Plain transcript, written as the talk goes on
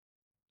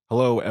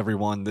Hello,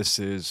 everyone. This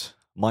is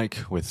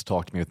Mike with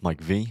Talk to Me with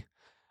Mike V.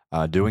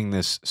 Doing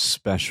this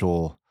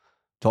special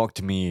Talk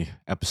to Me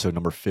episode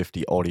number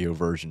 50 audio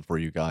version for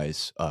you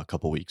guys a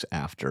couple weeks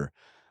after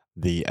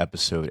the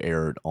episode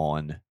aired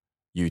on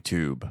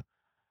YouTube.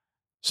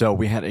 So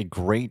we had a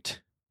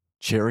great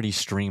charity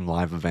stream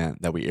live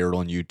event that we aired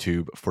on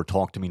YouTube for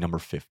Talk to Me number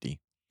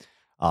 50.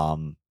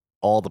 All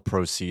the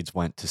proceeds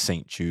went to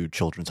St. Jude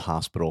Children's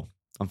Hospital.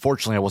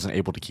 Unfortunately, I wasn't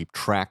able to keep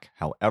track.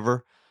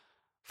 However,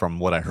 from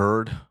what I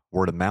heard,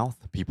 word of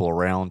mouth, people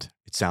around,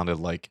 it sounded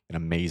like an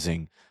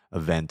amazing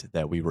event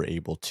that we were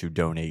able to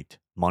donate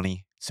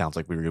money. Sounds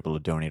like we were able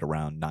to donate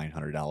around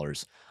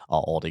 $900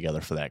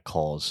 altogether for that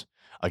cause.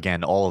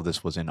 Again, all of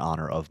this was in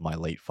honor of my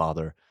late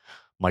father,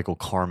 Michael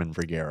Carmen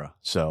Vergara.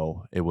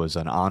 So it was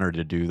an honor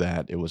to do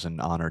that. It was an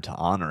honor to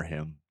honor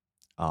him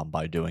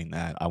by doing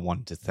that. I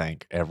wanted to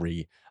thank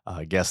every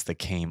guest that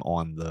came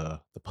on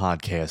the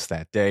podcast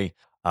that day.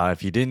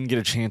 If you didn't get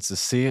a chance to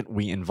see it,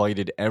 we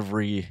invited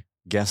every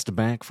guest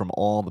back from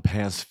all the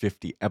past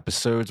 50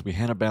 episodes. We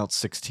had about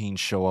 16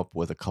 show up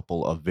with a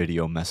couple of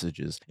video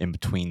messages in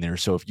between there.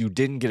 So if you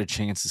didn't get a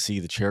chance to see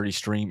the charity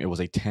stream, it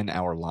was a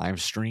 10-hour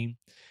live stream.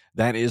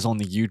 That is on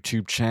the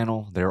YouTube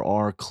channel. There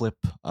are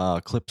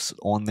clips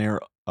on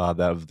there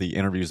of the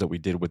interviews that we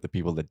did with the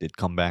people that did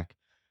come back,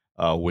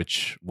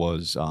 which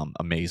was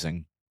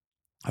amazing.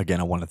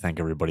 Again, I want to thank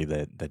everybody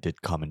that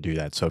did come and do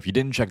that. So if you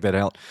didn't check that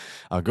out,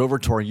 go over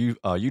to our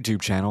YouTube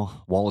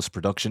channel, Wallace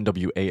Production,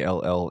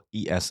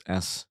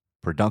 WALLESS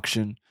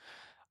Production.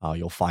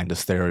 You'll find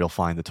us there. You'll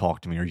find the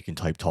Talk to Me, or you can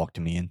type Talk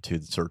to Me into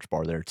the search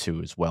bar there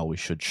too as well. We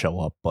should show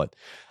up. But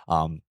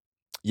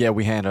yeah,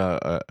 we had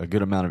a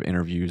good amount of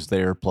interviews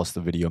there, plus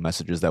the video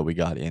messages that we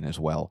got in as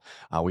well.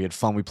 We had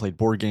fun. We played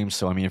board games.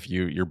 So, I mean, if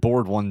you're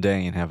bored one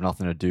day and have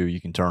nothing to do,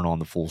 you can turn on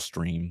the full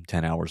stream,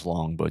 10 hours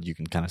long, but you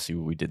can kind of see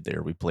what we did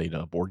there. We played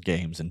board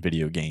games and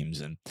video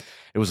games, and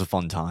it was a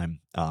fun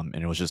time. And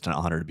it was just an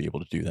honor to be able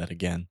to do that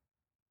again.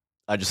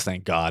 I just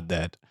thank God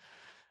that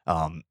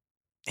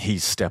he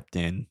stepped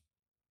in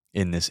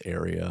this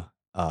area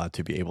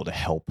to be able to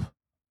help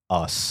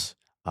us.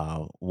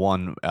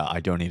 I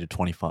donated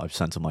 25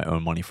 cents of my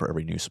own money for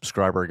every new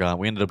subscriber I got.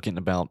 We ended up getting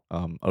about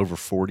over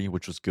 40,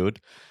 which was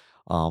good.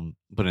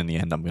 But in the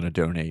end, I'm going to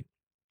donate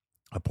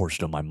a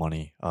portion of my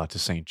money to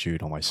St.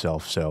 Jude on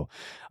myself. So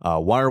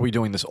why are we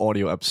doing this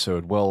audio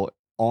episode? Well,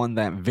 on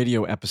that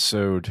video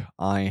episode,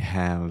 I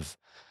have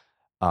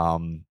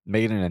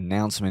made an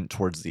announcement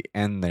towards the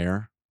end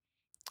there.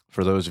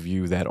 For those of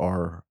you that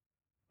are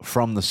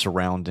from the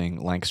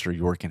surrounding Lancaster,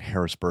 York, and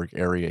Harrisburg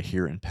area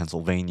here in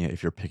Pennsylvania,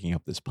 if you're picking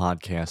up this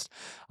podcast,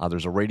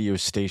 there's a radio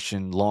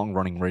station,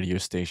 long-running radio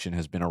station,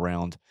 has been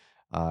around,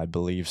 I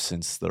believe,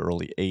 since the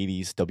early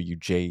 80s,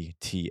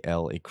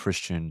 WJTL, a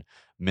Christian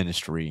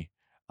ministry,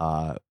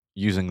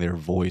 using their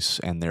voice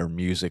and their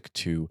music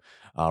to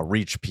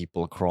reach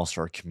people across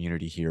our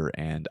community here.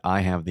 And I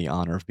have the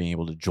honor of being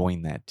able to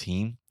join that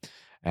team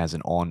as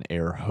an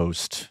on-air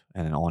host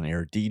and an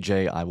on-air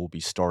DJ. I will be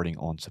starting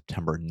on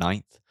September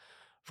 9th.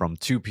 From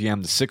 2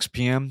 p.m. to 6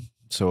 p.m.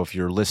 So if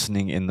you're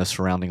listening in the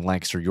surrounding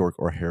Lancaster, York,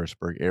 or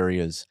Harrisburg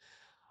areas,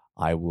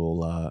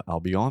 I'll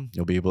be on.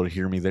 You'll be able to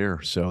hear me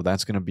there. So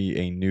that's going to be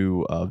a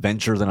new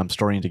venture that I'm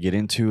starting to get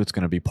into. It's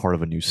going to be part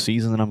of a new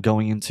season that I'm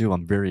going into.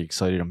 I'm very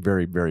excited. I'm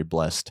very, very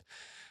blessed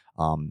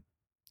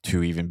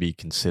to even be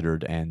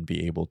considered and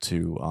be able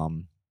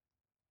to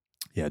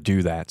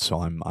do that.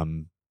 So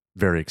I'm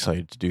very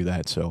excited to do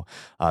that. So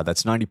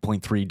that's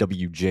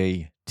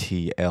 90.3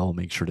 WJTL.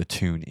 Make sure to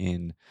tune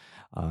in.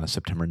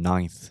 September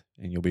 9th,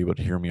 and you'll be able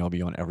to hear me. I'll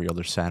be on every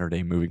other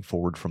Saturday moving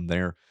forward from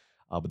there.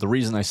 But the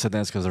reason I said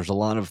that is because there's a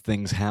lot of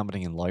things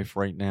happening in life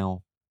right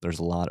now. There's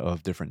a lot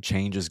of different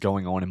changes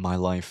going on in my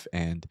life,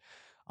 and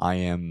I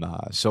am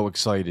so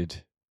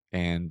excited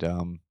and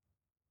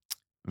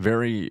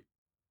very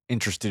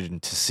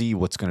interested to see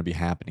what's going to be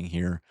happening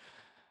here,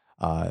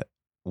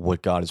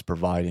 what God is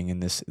providing in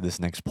this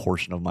next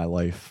portion of my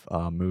life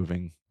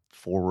moving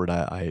forward.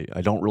 I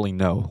don't really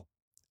know,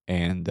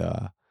 and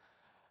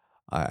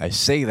I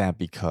say that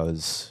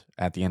because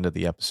at the end of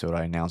the episode,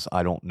 I announced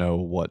I don't know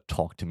what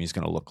Talk to Me is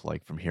going to look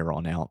like from here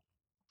on out.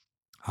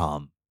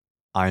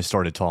 I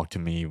started Talk to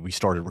Me. We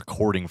started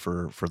recording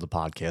for the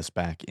podcast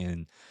back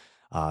in,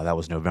 that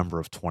was November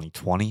of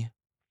 2020.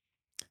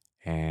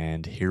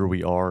 And here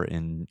we are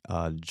in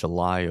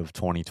July of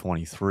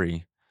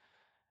 2023.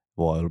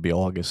 Well, it'll be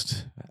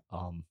August.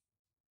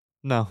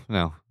 No,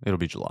 it'll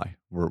be July.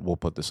 We'll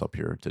put this up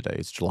here today.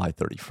 It's July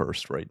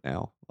 31st right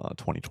now,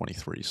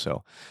 2023.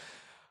 So...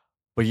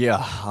 But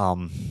yeah,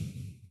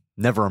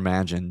 never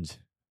imagined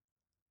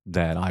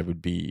that I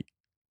would be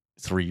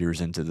 3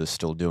 years into this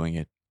still doing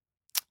it.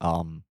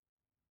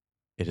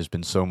 It has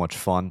been so much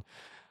fun.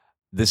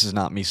 This is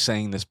not me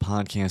saying this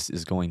podcast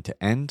is going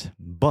to end,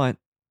 but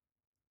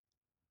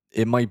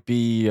it might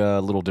be a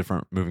little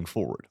different moving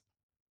forward.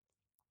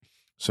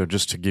 So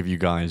just to give you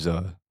guys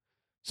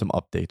some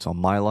updates on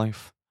my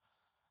life.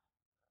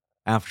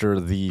 After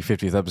the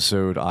 50th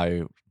episode,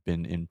 I've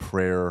been in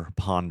prayer,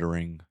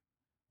 pondering,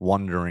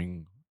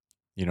 wondering,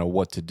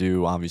 what to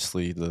do.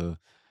 Obviously, the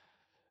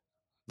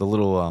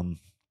little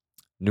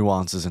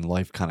nuances in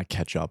life kind of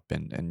catch up,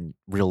 and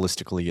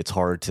realistically, it's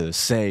hard to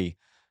say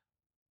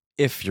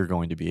if you're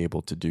going to be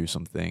able to do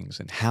some things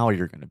and how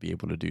you're going to be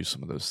able to do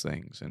some of those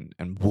things,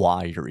 and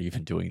why you're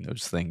even doing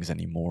those things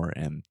anymore.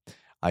 And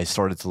I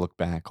started to look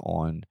back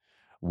on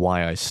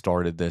why I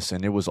started this,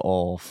 and it was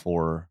all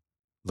for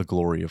the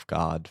glory of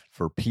God,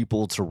 for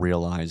people to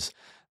realize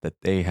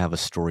that they have a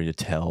story to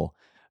tell,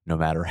 no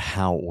matter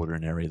how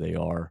ordinary they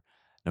are,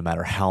 no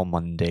matter how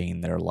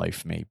mundane their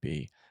life may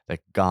be, that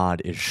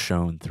God is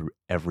shown through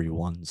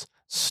everyone's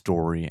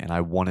story. And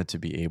I wanted to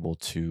be able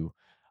to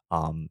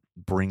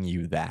bring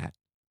you that.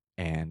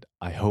 And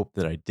I hope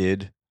that I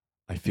did.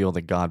 I feel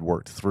that God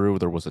worked through.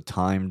 There was a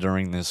time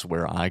during this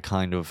where I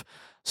kind of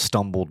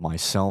stumbled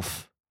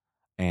myself,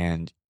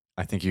 and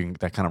I think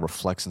that kind of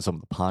reflects in some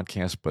of the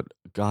podcasts. But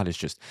God is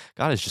just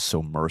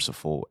so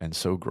merciful and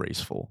so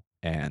graceful,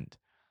 and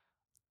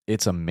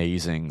it's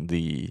amazing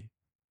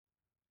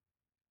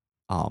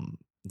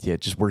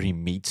just where He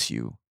meets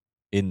you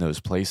in those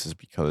places,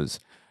 because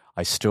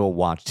I still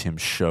watched Him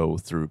show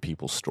through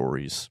people's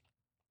stories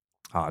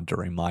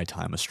during my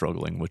time of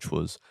struggling, which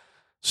was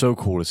so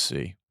cool to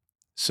see.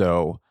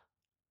 So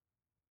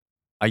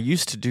I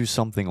used to do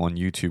something on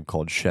YouTube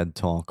called Shed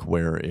Talk,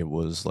 where it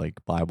was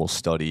like Bible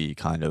study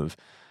kind of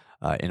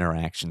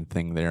interaction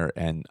thing there.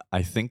 And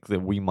I think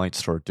that we might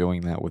start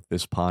doing that with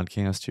this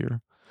podcast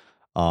here.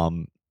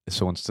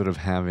 So instead of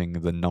having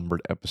the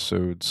numbered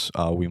episodes,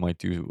 we might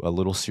do a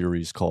little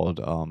series called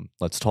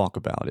Let's Talk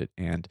About It.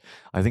 And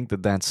I think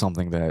that that's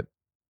something that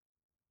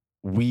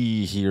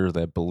we here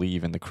that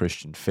believe in the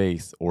Christian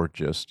faith, or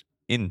just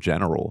in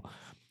general,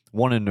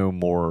 want to know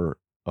more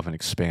of an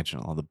expansion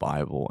on the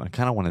Bible, and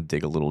kind of want to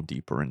dig a little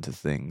deeper into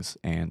things.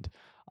 And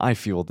I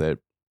feel that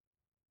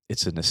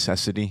it's a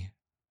necessity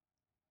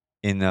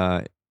in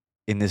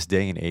this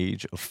day and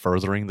age of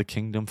furthering the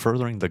kingdom,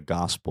 furthering the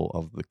gospel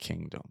of the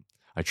kingdom.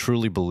 I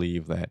truly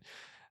believe that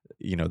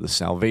the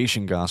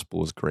salvation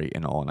gospel is great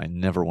and all, and I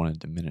never want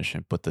to diminish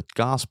it, but the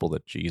gospel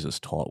that Jesus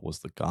taught was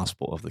the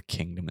gospel of the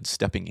kingdom and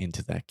stepping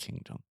into that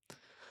kingdom.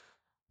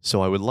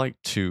 So I would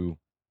like to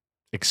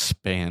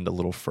expand a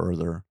little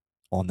further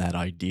on that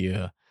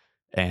idea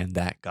and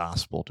that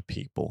gospel to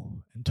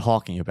people, and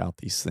talking about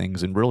these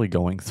things, and really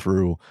going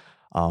through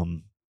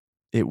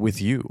it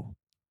with you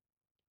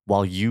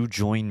while you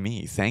join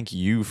me. Thank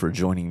you for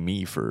joining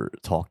me for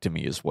Talk to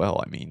Me as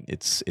well. I mean,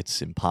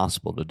 it's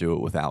impossible to do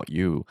it without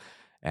you,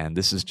 and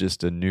this is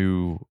just a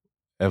new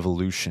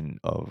evolution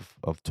of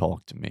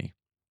Talk to Me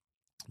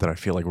that I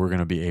feel like we're going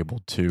to be able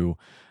to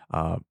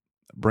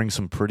bring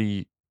some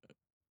pretty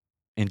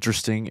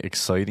interesting,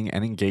 exciting,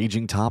 and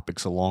engaging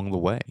topics along the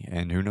way.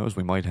 And who knows,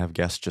 we might have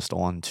guests just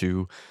on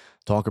to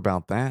talk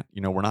about that.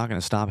 We're not going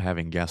to stop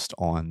having guests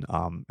on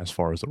as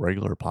far as the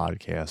regular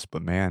podcast,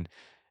 but man,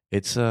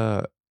 it's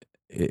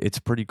it's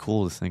pretty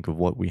cool to think of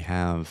what we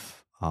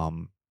have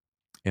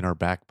in our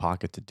back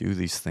pocket to do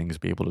these things,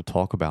 be able to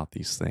talk about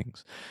these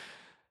things.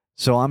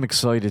 So I'm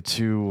excited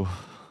to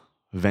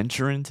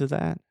venture into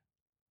that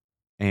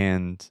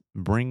and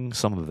bring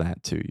some of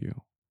that to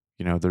you.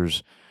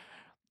 There's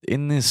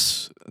in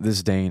this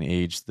day and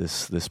age,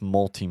 this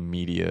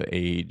multimedia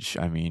age.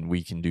 I mean,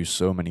 we can do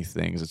so many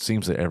things. It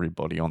seems that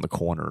everybody on the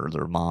corner,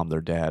 their mom,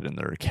 their dad, and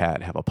their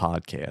cat have a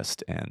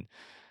podcast, and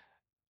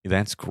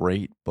that's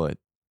great. But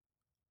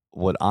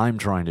what I'm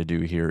trying to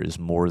do here is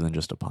more than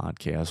just a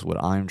podcast.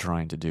 What I'm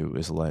trying to do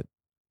is let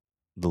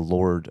the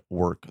Lord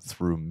work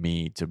through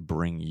me to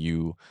bring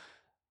you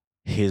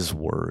His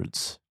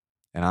words.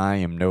 And I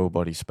am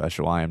nobody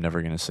special. I am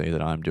never going to say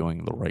that I'm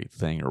doing the right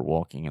thing or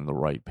walking in the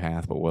right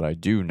path. But what I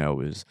do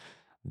know is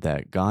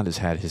that God has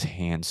had His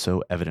hand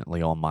so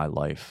evidently on my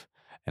life,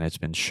 and it's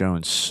been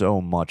shown so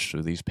much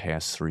through these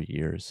past 3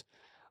 years,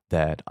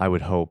 that I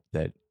would hope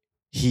that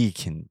He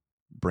can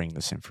bring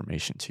this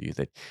information to you,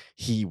 that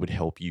He would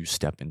help you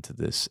step into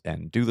this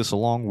and do this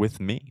along with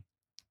me,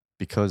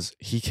 because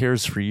He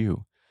cares for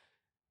you.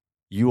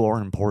 You are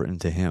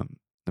important to Him,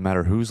 no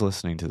matter who's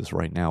listening to this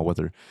right now,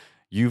 whether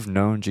you've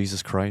known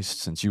Jesus Christ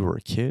since you were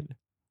a kid,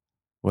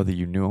 whether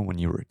you knew Him when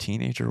you were a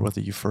teenager, whether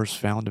you first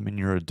found Him in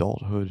your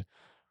adulthood,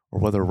 or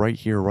whether right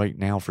here, right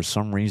now, for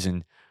some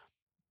reason,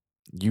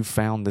 you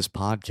found this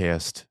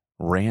podcast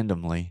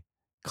randomly,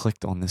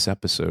 clicked on this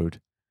episode,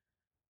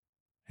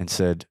 and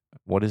said,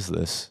 "What is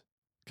this?"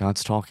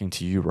 God's talking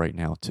to you right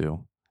now,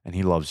 too, and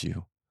He loves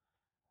you.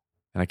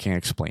 And I can't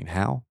explain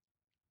how.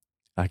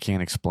 I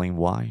can't explain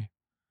why.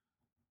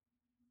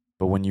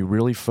 But when you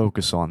really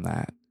focus on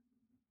that,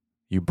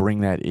 you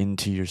bring that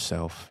into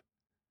yourself,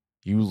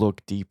 you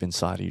look deep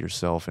inside of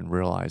yourself and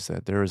realize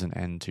that there is an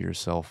end to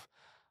yourself,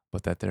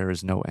 but that there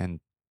is no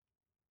end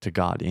to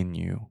God in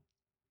you.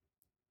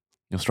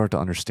 You'll start to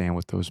understand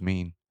what those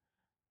mean.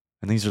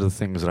 And these are the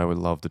things that I would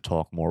love to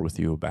talk more with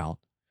you about.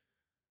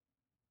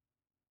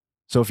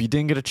 So if you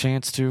didn't get a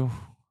chance to,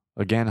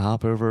 again,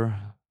 hop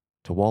over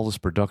to Wallace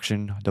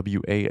Production,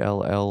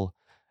 WALLESS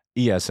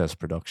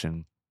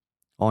Production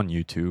on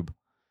YouTube.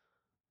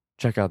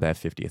 Check out that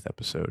 50th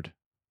episode.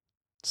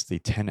 It's the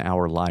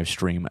 10-hour live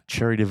stream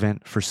charity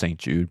event for St.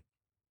 Jude.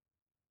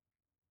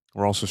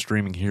 We're also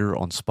streaming here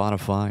on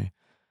Spotify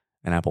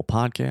and Apple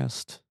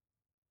Podcast.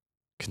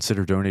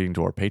 Consider donating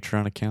to our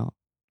Patreon account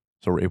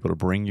so we're able to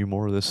bring you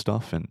more of this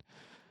stuff. And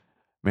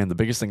man, the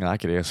biggest thing I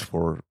could ask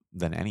for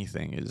than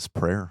anything is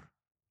prayer.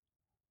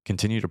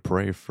 Continue to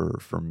pray for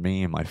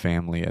me and my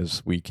family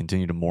as we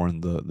continue to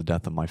mourn the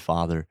death of my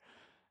father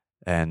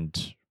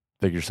and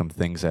figure some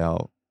things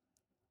out.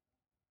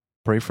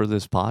 Pray for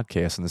this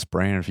podcast and this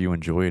brand if you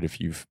enjoy it, if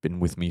you've been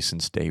with me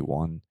since day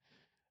one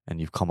and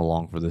you've come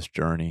along for this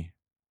journey.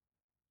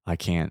 I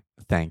can't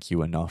thank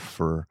you enough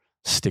for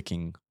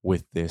sticking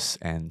with this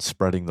and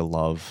spreading the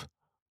love.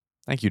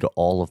 Thank you to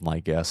all of my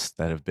guests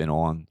that have been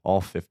on,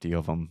 all 50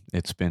 of them.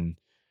 It's been,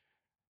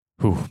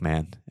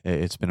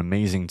 it's been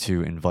amazing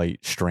to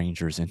invite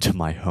strangers into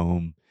my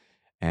home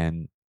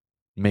and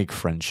make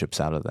friendships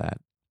out of that.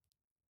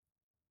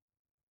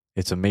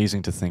 It's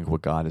amazing to think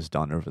what God has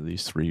done over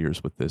these 3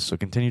 years with this. So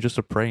continue just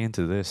to pray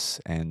into this.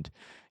 And,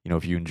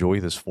 if you enjoy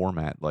this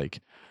format,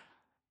 leave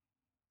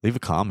a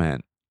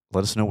comment.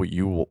 Let us know what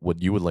you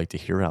would like to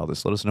hear out of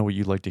this. Let us know what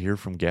you'd like to hear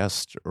from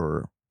guests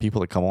or people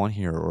that come on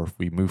here, or if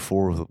we move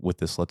forward with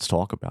this, let's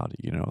talk about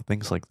it,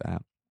 things like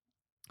that.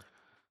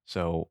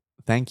 So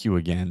thank you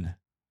again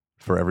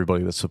for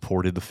everybody that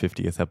supported the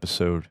 50th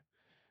episode.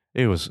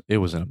 It was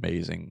an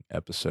amazing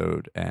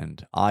episode,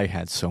 and I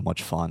had so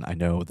much fun. I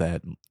know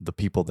that the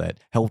people that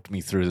helped me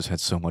through this had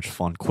so much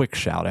fun. Quick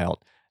shout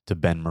out to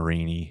Ben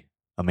Marini,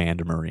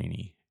 Amanda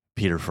Marini,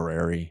 Peter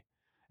Ferrari,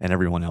 and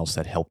everyone else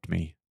that helped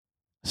me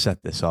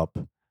set this up,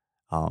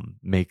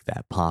 make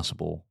that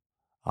possible.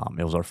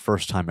 It was our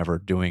first time ever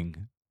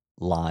doing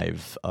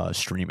live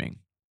streaming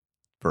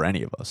for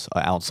any of us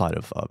outside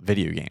of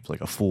video games,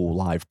 like a full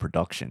live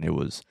production. It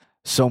was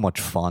so much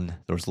fun.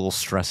 There was a little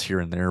stress here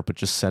and there, but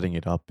just setting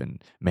it up,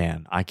 and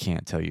man, I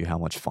can't tell you how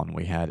much fun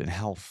we had and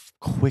how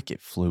quick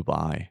it flew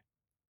by.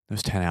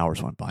 Those 10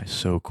 hours went by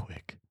so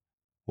quick.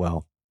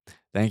 Well,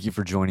 thank you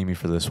for joining me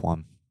for this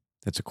one.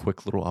 It's a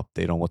quick little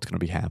update on what's going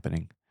to be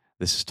happening.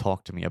 This is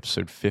Talk to Me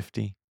episode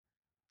 50,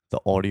 the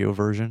audio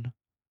version.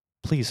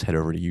 Please head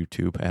over to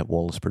YouTube at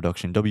Wallace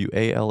Production,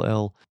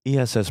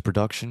 WALLESS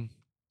Production,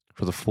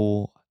 for the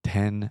full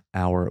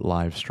 10-hour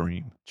live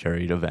stream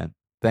charity event.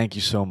 Thank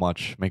you so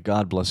much. May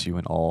God bless you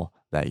in all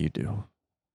that you do.